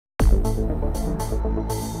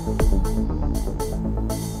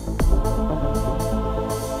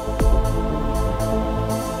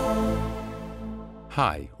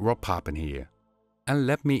Hi, Rob Papen here, and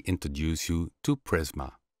let me introduce you to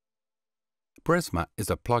Prisma. Prisma is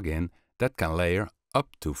a plugin that can layer up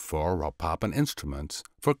to 4 Rob Papen instruments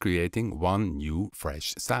for creating one new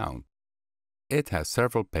fresh sound. It has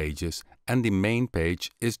several pages, and the main page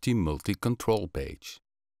is the multi-control page.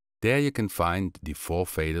 There you can find the 4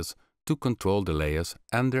 faders to control the layers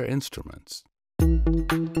and their instruments.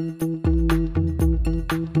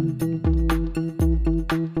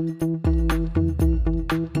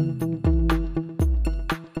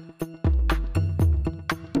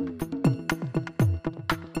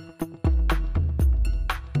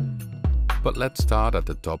 But let's start at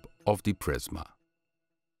the top of the Prisma.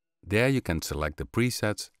 There you can select the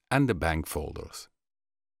presets and the bank folders.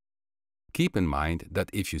 Keep in mind that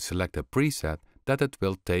if you select a preset, that it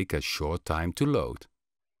will take a short time to load.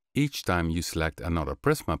 Each time you select another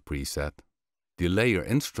Prisma preset, the layer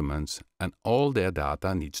instruments and all their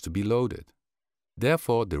data needs to be loaded.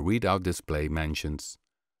 Therefore, the readout display mentions,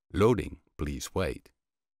 "Loading, please wait."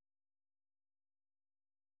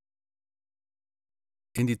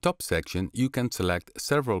 In the top section, you can select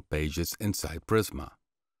several pages inside Prisma.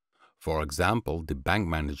 For example, the Bank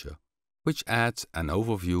Manager, which adds an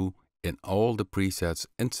overview in all the presets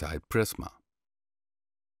inside Prisma.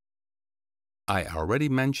 I already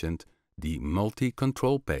mentioned the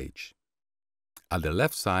multi-control page. At the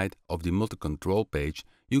left side of the multi-control page,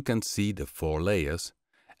 you can see the 4 layers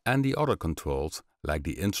and the other controls like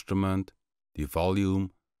the instrument, the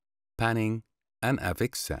volume, panning, and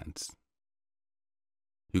FX Sense.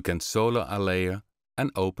 You can solo a layer and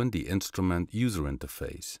open the instrument user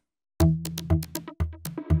interface.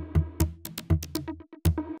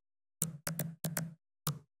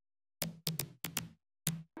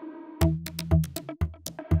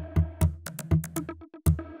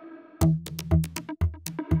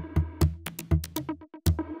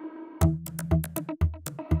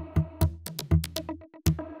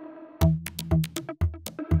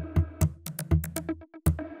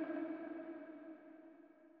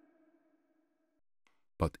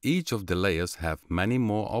 But each of the layers have many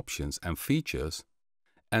more options and features,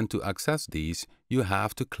 and to access these you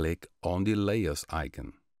have to click on the Layers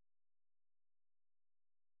icon.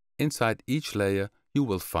 Inside each layer you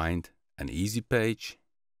will find an Easy Page,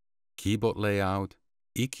 Keyboard Layout,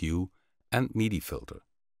 EQ, and Midi Filter.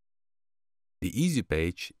 The Easy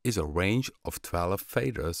Page is a range of 12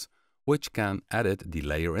 faders which can edit the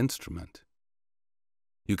layer instrument.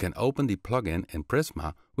 You can open the plugin in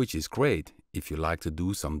Prisma, which is great if you like to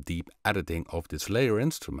do some deep editing of this layer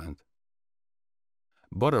instrument.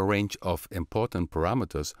 But a range of important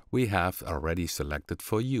parameters we have already selected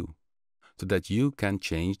for you, so that you can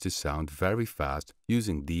change the sound very fast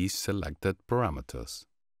using these selected parameters.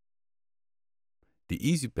 The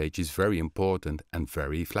Easy Page is very important and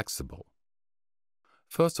very flexible.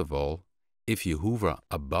 First of all, if you hover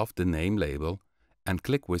above the name label and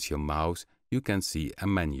click with your mouse, you can see a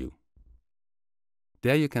menu.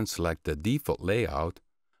 There you can select the default layout,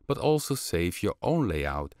 but also save your own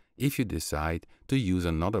layout if you decide to use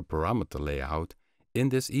another parameter layout in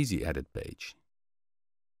this Easy Edit page.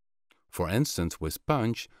 For instance, with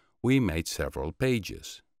Punch, we made several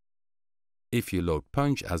pages. If you load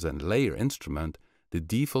Punch as a layer instrument, the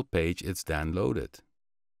default page is then loaded.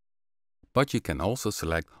 But you can also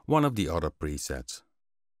select one of the other presets,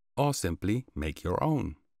 or simply make your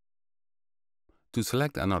own. To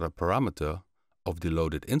select another parameter of the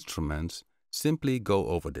loaded instruments, simply go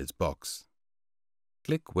over this box.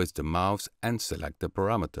 Click with the mouse and select the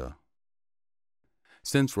parameter.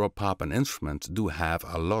 Since Rob Papen instruments do have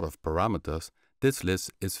a lot of parameters, this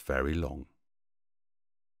list is very long.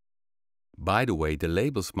 By the way, the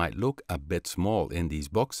labels might look a bit small in these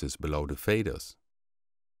boxes below the faders.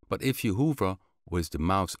 But if you hover with the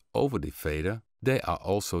mouse over the fader, they are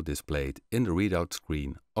also displayed in the readout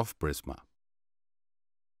screen of Prisma.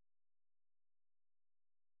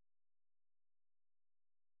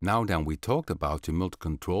 Now then, we talked about the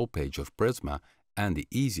multi-control page of Prisma, and the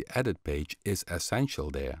Easy Edit page is essential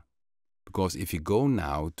there. Because if you go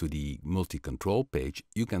now to the multi-control page,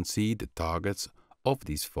 you can see the targets of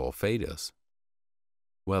these 4 faders.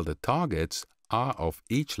 Well, the targets are of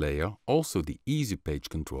each layer also the Easy Page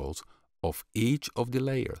controls of each of the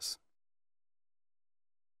layers.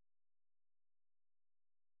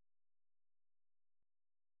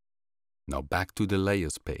 Now back to the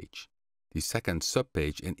Layers page. The second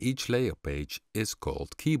subpage in each layer page is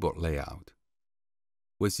called Keyboard Layout.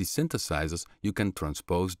 With the synthesizers, you can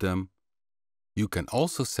transpose them. You can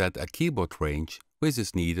also set a keyboard range which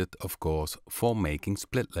is needed, of course, for making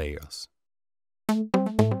split layers.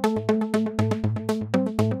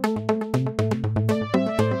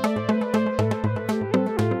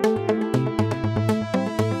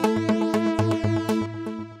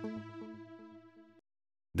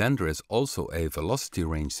 Then there is also a velocity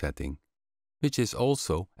range setting, which is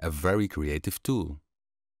also a very creative tool.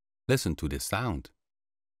 Listen to this sound.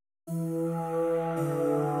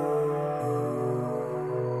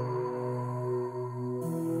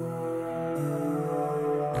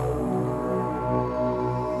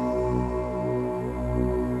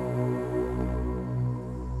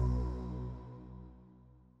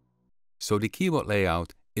 So the keyboard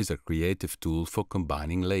layout is a creative tool for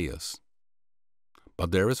combining layers.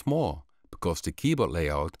 But there is more, because the keyboard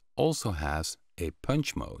layout also has a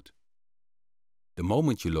punch mode. The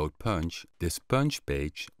moment you load Punch, this Punch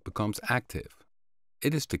page becomes active.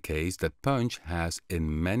 It is the case that Punch has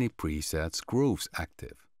in many presets grooves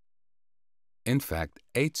active. In fact,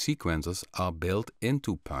 8 sequencers are built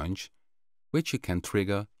into Punch, which you can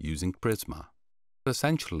trigger using Prisma.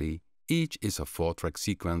 Essentially, each is a 4-track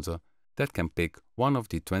sequencer that can pick one of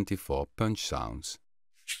the 24 punch sounds.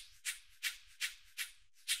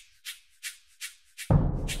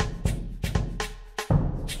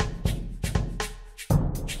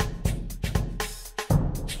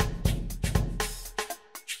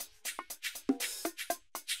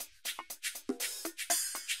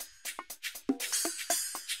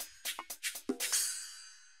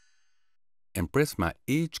 In Prisma,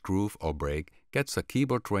 each groove or break gets a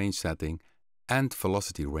keyboard range setting and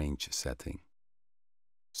velocity range setting.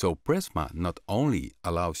 So Prisma not only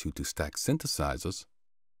allows you to stack synthesizers,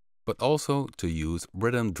 but also to use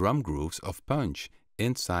rhythm drum grooves of Punch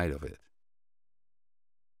inside of it.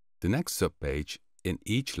 The next subpage in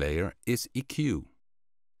each layer is EQ.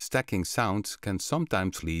 Stacking sounds can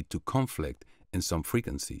sometimes lead to conflict in some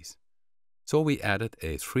frequencies. So we added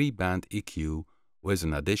a 3-band EQ with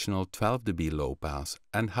an additional 12 dB low-pass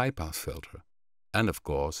and high-pass filter. And of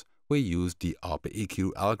course, we used the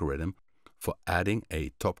ARPA-EQ algorithm for adding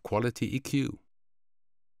a top-quality EQ.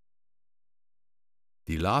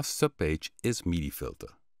 The last subpage is Midi Filter.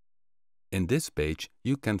 In this page,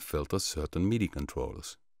 you can filter certain MIDI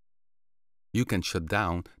controllers. You can shut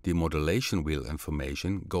down the modulation wheel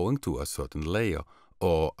information going to a certain layer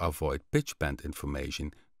or avoid pitch bend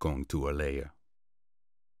information going to a layer.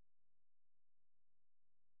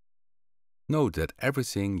 Note that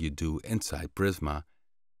everything you do inside Prisma,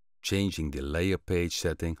 changing the layer page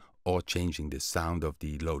setting or changing the sound of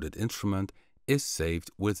the loaded instrument, is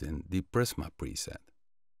saved within the Prisma preset.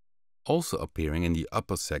 Also appearing in the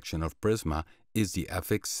upper section of Prisma is the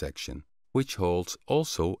FX section, which holds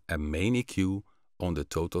also a main EQ on the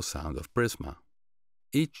total sound of Prisma.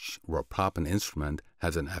 Each Rob Papen instrument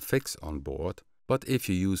has an FX on board, but if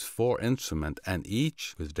you use 4 instruments and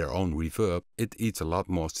each with their own reverb, it eats a lot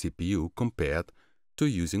more CPU compared to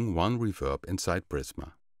using one reverb inside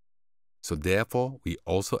Prisma. So therefore, we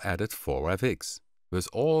also added 4 FX, with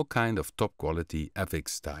all kind of top quality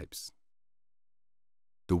FX types.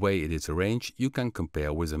 The way it is arranged, you can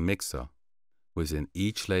compare with a mixer. Within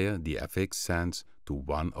each layer, the FX sends to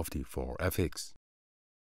one of the 4 FX.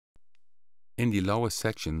 In the lower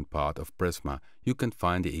section part of Prisma, you can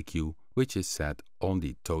find the EQ, which is set on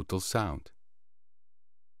the total sound.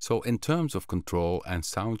 So in terms of control and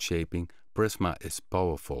sound shaping, Prisma is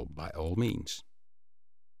powerful by all means.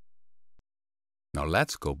 Now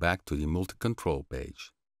let's go back to the multi-control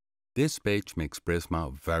page. This page makes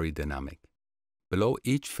Prisma very dynamic. Below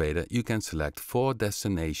each fader, you can select 4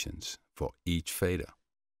 destinations for each fader.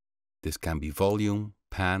 This can be volume,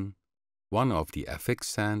 pan, one of the FX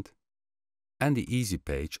send, and the easy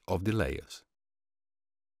page of the layers.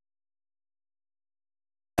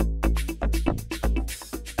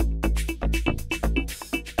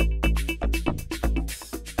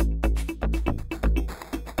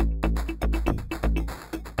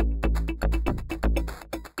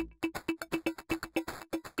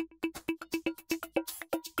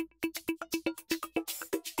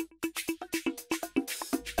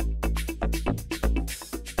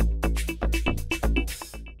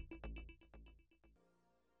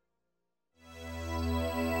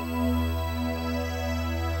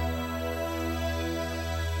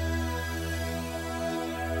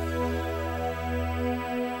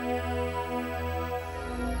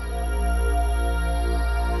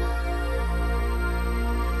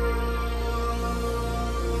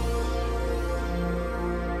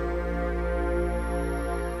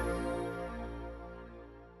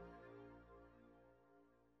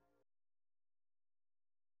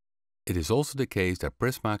 It is also the case that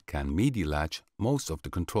Prisma can MIDI latch most of the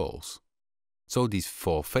controls. So these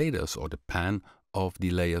 4 faders or the pan of the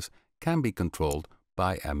layers can be controlled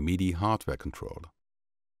by a MIDI hardware controller.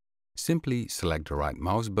 Simply select the right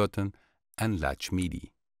mouse button and latch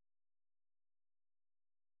MIDI.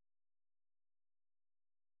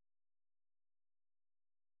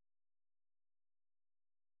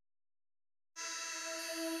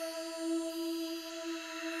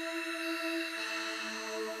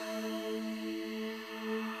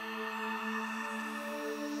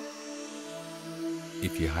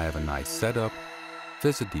 If you have a nice setup,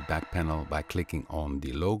 visit the back panel by clicking on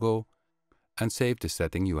the logo and save the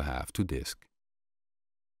setting you have to disk.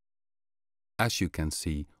 As you can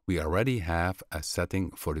see, we already have a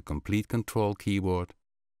setting for the complete control keyboard,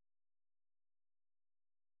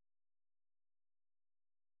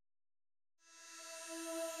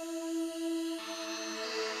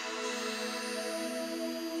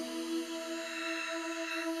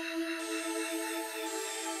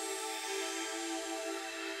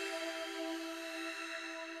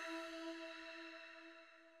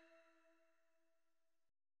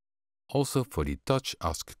 also for the touch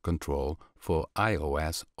ASC control for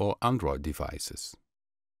iOS or Android devices.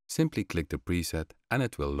 Simply click the preset and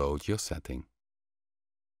it will load your setting.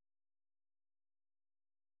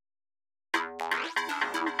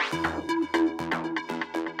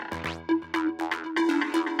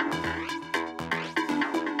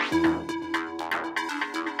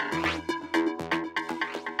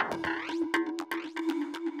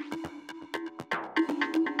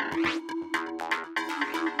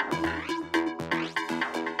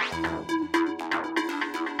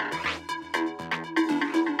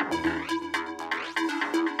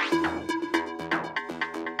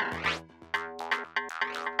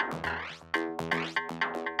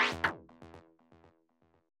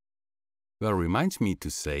 Well, reminds me to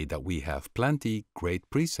say that we have plenty great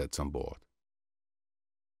presets on board.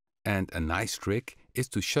 And a nice trick is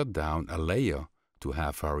to shut down a layer to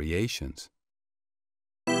have variations.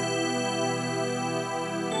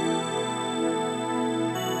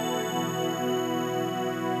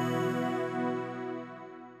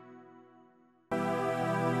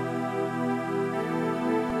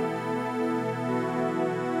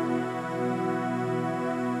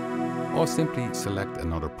 Or simply select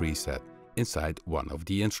another preset inside one of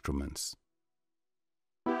the instruments.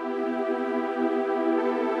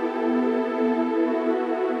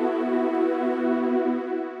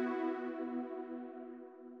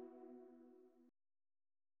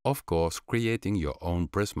 Of course, creating your own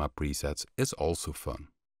Prisma presets is also fun.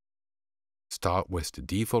 Start with the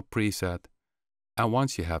default preset, and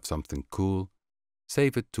once you have something cool,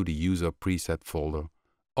 save it to the user preset folder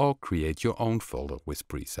or create your own folder with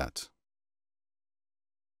presets.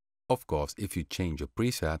 Of course, if you change a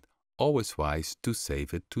preset, always wise to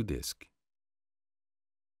save it to disk.